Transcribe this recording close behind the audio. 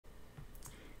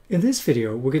In this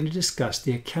video, we're going to discuss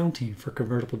the accounting for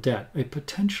convertible debt, a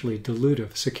potentially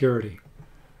dilutive security.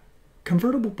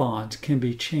 Convertible bonds can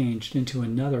be changed into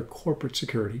another corporate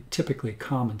security, typically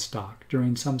common stock,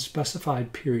 during some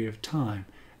specified period of time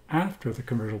after the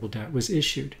convertible debt was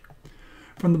issued.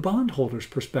 From the bondholder's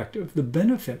perspective, the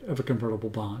benefit of a convertible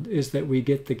bond is that we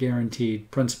get the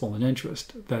guaranteed principal and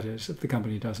interest, that is, if the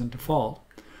company doesn't default.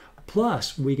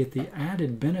 Plus, we get the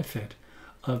added benefit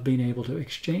of being able to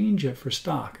exchange it for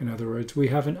stock. In other words, we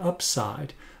have an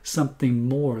upside, something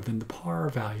more than the par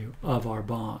value of our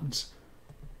bonds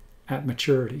at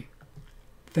maturity.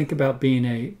 Think about being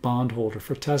a bondholder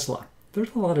for Tesla.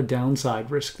 There's a lot of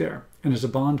downside risk there, and as a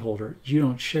bondholder, you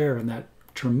don't share in that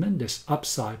tremendous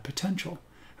upside potential.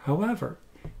 However,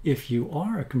 if you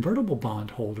are a convertible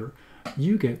bondholder,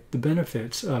 you get the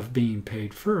benefits of being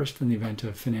paid first in the event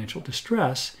of financial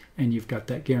distress, and you've got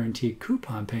that guaranteed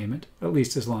coupon payment, at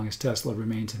least as long as Tesla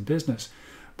remains in business,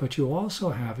 but you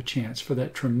also have a chance for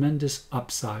that tremendous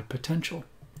upside potential.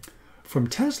 From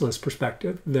Tesla's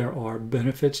perspective, there are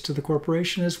benefits to the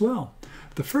corporation as well.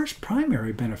 The first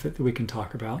primary benefit that we can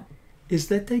talk about is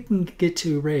that they can get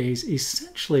to raise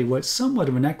essentially what's somewhat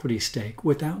of an equity stake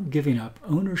without giving up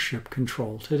ownership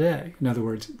control today. In other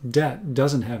words, debt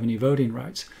doesn't have any voting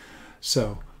rights.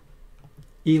 So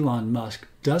Elon Musk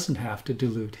doesn't have to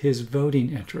dilute his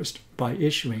voting interest by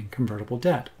issuing convertible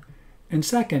debt. And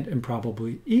second, and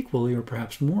probably equally or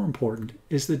perhaps more important,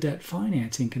 is the debt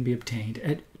financing can be obtained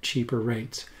at cheaper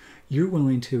rates. You're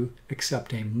willing to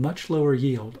accept a much lower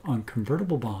yield on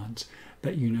convertible bonds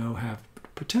that you know have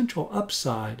potential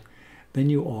upside than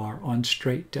you are on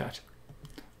straight debt.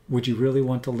 Would you really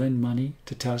want to lend money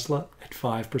to Tesla at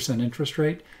 5% interest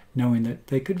rate, knowing that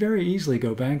they could very easily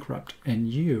go bankrupt and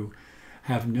you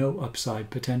have no upside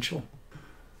potential?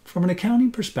 From an accounting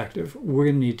perspective, we're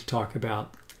going to need to talk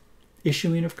about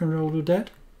issuing of convertible debt,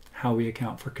 how we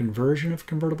account for conversion of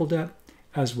convertible debt,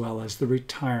 as well as the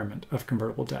retirement of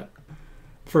convertible debt.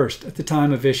 First, at the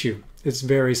time of issue, it's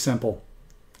very simple.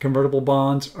 Convertible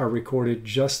bonds are recorded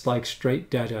just like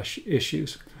straight debt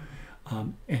issues,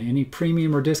 and any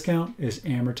premium or discount is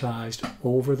amortized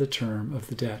over the term of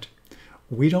the debt.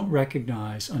 We don't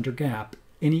recognize under GAAP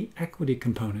any equity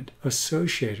component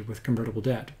associated with convertible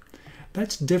debt.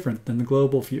 That's different than the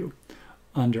global view.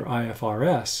 Under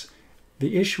IFRS,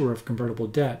 the issuer of convertible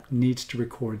debt needs to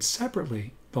record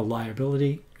separately the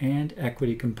liability and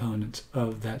equity components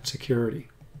of that security.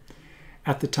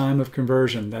 At the time of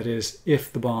conversion, that is,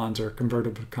 if the bonds are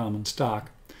convertible to common stock,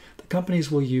 the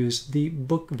companies will use the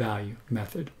book value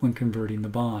method when converting the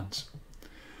bonds.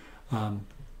 The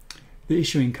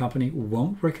issuing company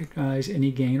won't recognize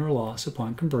any gain or loss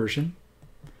upon conversion.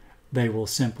 They will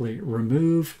simply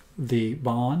remove the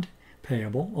bond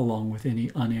payable along with any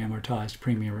unamortized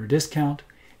premium or discount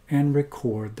and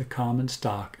record the common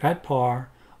stock at par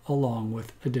along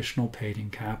with additional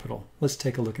paid-in capital. Let's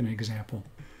take a look at an example.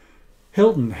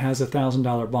 Hilton has a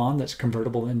 $1,000 bond that's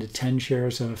convertible into 10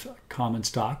 shares of common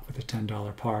stock with a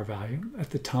 $10 par value.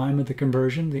 At the time of the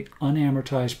conversion, the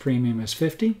unamortized premium is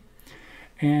 $50,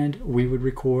 and we would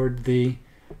record the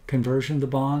conversion of the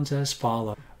bonds as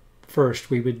follows. First,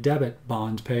 we would debit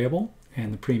bonds payable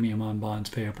and the premium on bonds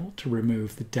payable to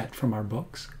remove the debt from our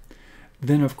books.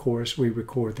 Then, of course, we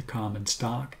record the common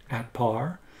stock at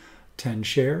par, 10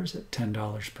 shares at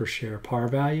 $10 per share par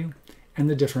value, and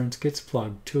the difference gets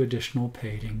plugged to additional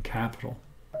paid-in capital.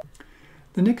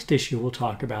 The next issue we'll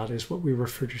talk about is what we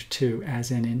refer to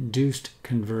as an induced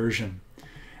conversion.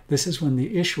 This is when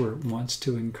the issuer wants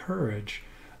to encourage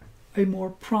a more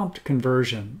prompt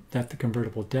conversion that the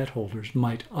convertible debt holders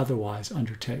might otherwise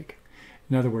undertake.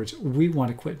 In other words, we want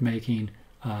to quit making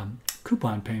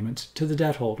coupon payments to the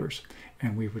debt holders,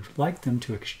 and we would like them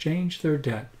to exchange their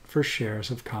debt for shares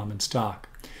of common stock.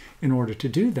 In order to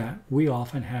do that, we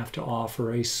often have to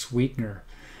offer a sweetener,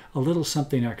 a little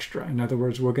something extra. In other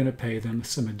words, we're going to pay them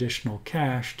some additional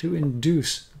cash to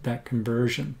induce that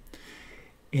conversion.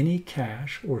 Any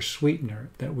cash or sweetener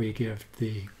that we give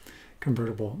the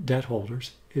convertible debt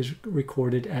holders is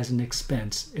recorded as an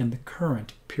expense in the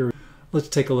current period. Let's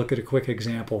take a look at a quick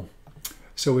example.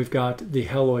 So we've got the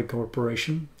Helloy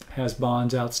Corporation has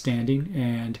bonds outstanding,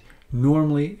 and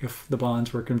normally, if the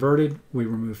bonds were converted, we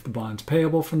remove the bonds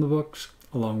payable from the books,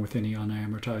 along with any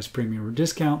unamortized premium or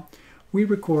discount. We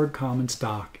record common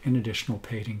stock and additional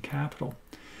paid-in capital.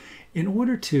 In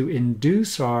order to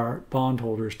induce our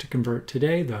bondholders to convert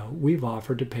today, though, we've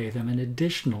offered to pay them an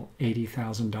additional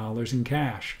 $80,000 in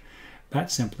cash.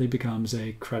 That simply becomes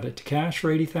a credit to cash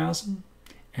for $80,000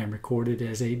 and recorded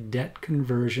as a debt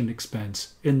conversion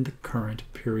expense in the current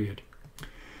period.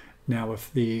 Now,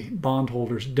 if the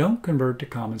bondholders don't convert to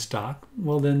common stock,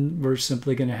 well, then we're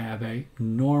simply going to have a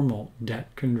normal debt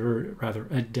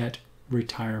a debt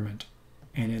retirement.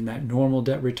 And in that normal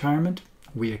debt retirement,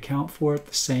 we account for it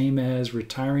the same as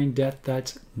retiring debt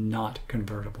that's not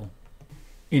convertible.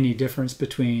 Any difference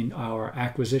between our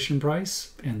acquisition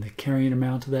price and the carrying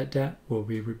amount of that debt will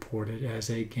be reported as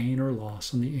a gain or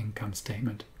loss on the income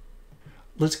statement.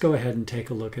 Let's go ahead and take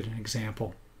a look at an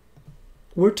example.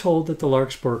 We're told that the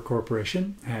Larkspur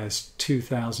Corporation has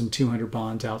 2,200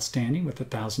 bonds outstanding with a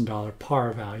 $1,000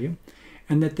 par value,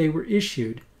 and that they were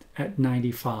issued at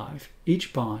 95.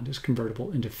 Each bond is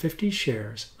convertible into 50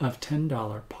 shares of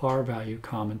 $10 par value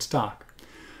common stock.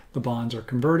 The bonds are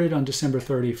converted on December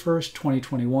 31st,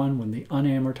 2021, when the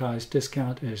unamortized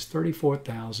discount is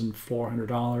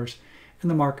 $34,400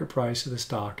 and the market price of the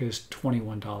stock is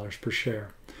 $21 per share.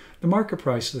 The market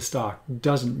price of the stock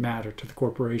doesn't matter to the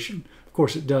corporation. Of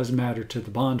course, it does matter to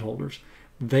the bondholders.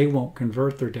 They won't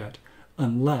convert their debt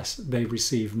unless they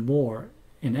receive more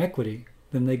in equity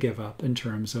than they give up in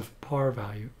terms of par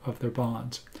value of their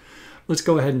bonds. Let's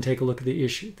go ahead and take a look at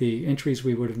the entries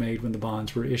we would have made when the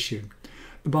bonds were issued.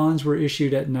 The bonds were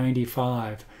issued at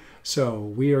 95, so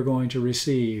we are going to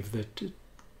receive the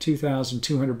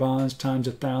 2,200 bonds times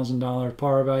 $1,000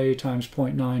 par value times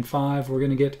 0.95. We're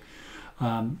going to get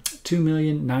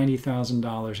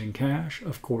 $2,090,000 in cash.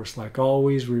 Of course, like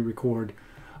always, we record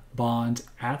bonds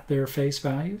at their face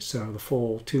value, so the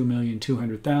full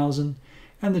 $2,200,000,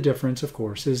 and the difference, of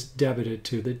course, is debited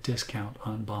to the discount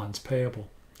on bonds payable.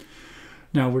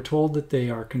 Now, we're told that they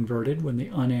are converted when the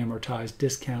unamortized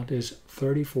discount is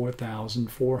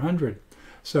 $34,400.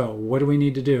 So what do we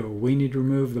need to do? We need to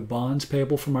remove the bonds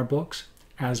payable from our books,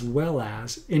 as well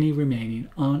as any remaining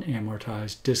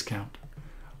unamortized discount.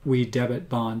 We debit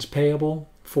bonds payable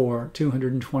for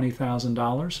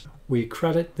 $220,000. We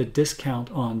credit the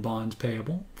discount on bonds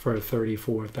payable for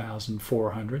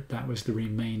 $34,400. That was the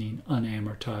remaining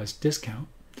unamortized discount.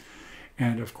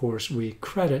 And of course, we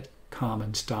credit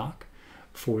common stock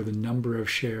for the number of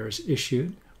shares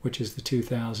issued, which is the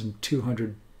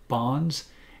 2,200 bonds,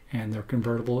 and they're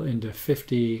convertible into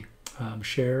 50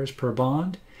 shares per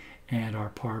bond, and our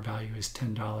par value is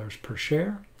 $10 per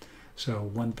share. So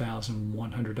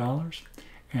 $1,100,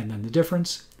 and then the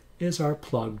difference is our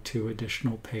plug to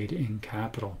additional paid-in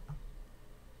capital.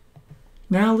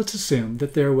 Now let's assume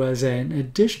that there was an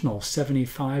additional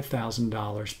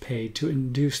 $75,000 paid to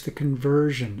induce the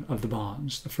conversion of the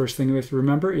bonds. The first thing we have to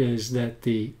remember is that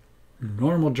the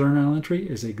normal journal entry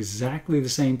is exactly the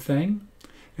same thing,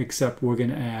 except we're going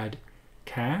to add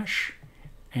cash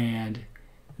and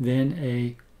then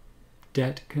a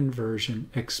debt conversion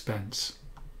expense.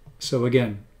 So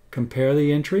again, compare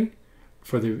the entry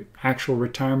for the actual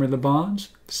retirement of the bonds,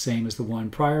 same as the one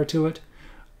prior to it,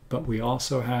 but we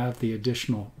also have the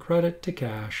additional credit to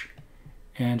cash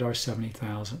and our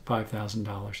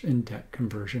 $5,000 in debt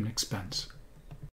conversion expense.